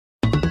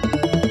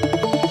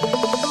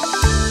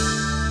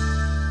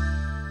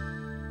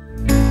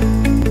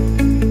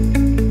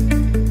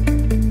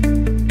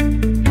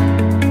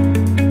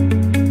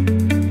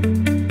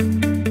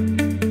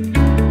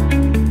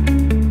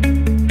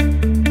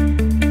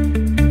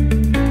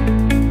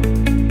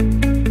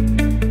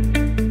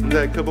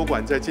科博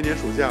馆在今年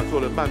暑假做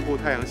了漫步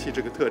太阳系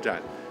这个特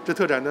展。这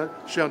特展呢，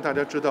是让大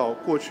家知道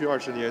过去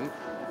20年，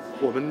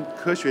我们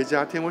科学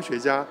家、天文学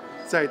家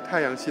在太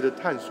阳系的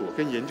探索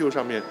跟研究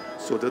上面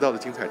所得到的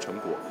精彩成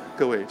果。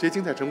各位，这些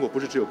精彩成果不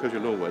是只有科学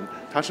论文，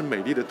它是美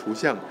丽的图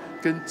像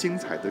跟精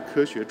彩的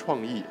科学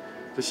创意。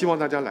就希望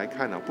大家来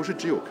看呢，不是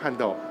只有看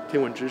到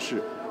天文知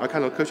识，而看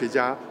到科学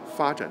家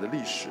发展的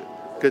历史，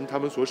跟他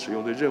们所使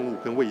用的任务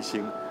跟卫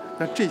星。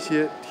那这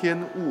些天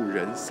物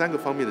人3个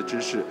方面的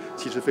知识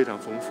其实非常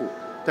丰富，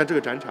但这个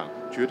展场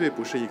绝对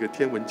不是一个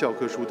天文教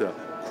科书的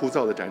枯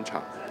燥的展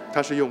场，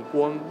它是用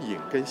光影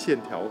跟线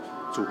条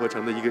组合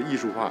成的一个艺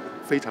术化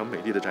非常美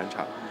丽的展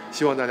场。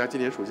希望大家今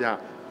年暑假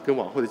跟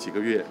往后的几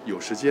个月有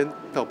时间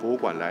到博物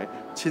馆来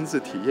亲自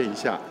体验一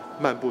下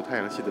漫步太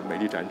阳系的美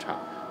丽展场。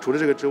除了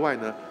这个之外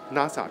呢，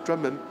 NASA 专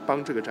门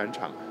帮这个展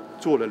场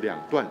做了2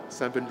段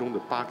3分钟的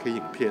8K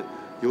影片，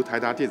由台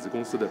达电子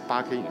公司的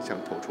8K 影像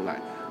投出来，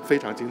非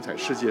常精彩，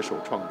世界首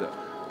创的。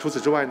除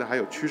此之外呢，还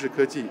有趋势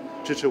科技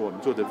支持我们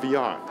做的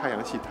VR 太阳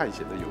系探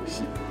险的游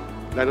戏。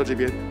来到这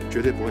边绝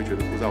对不会觉得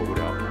枯燥无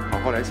聊，好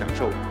好来享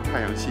受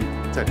太阳系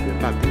在里面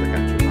漫步的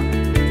感觉吧。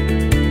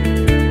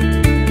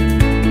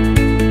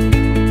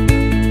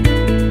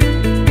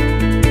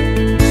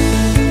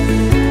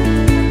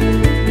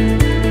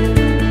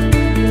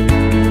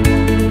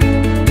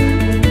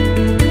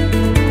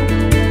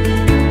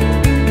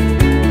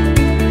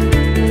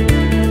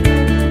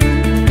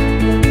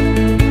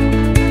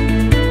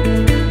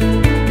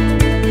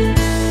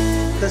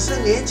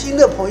年轻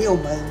的朋友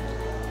们，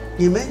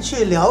你们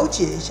去了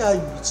解一下宇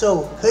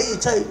宙，可以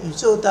在宇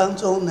宙当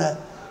中呢，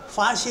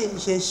发现一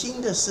些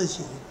新的事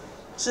情，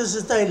这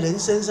是在人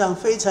身上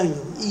非常有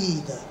意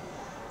义的。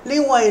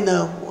另外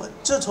呢，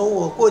自从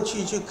我过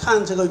去去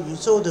看这个宇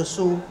宙的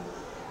书，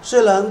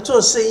虽然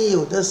做生意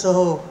有的时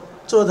候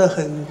做得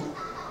很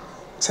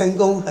成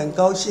功，很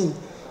高兴，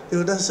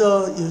有的时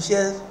候有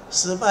些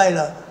失败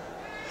了，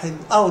很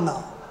懊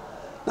恼。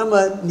那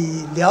么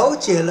你了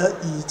解了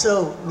宇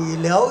宙，你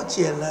了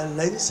解了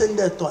人生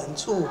的短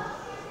处，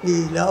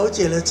你了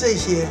解了这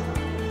些，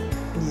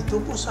你都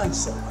不算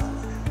什么了。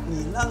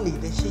你让你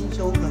的心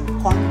胸很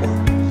宽广。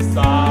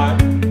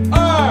3、2、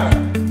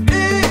1，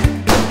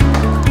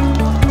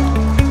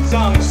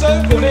掌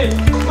声鼓励！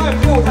漫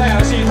步太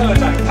阳系特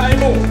展开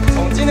幕，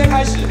从今天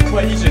开始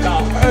会一直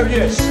到2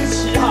月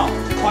17号，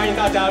欢迎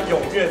大家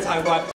踊跃参观。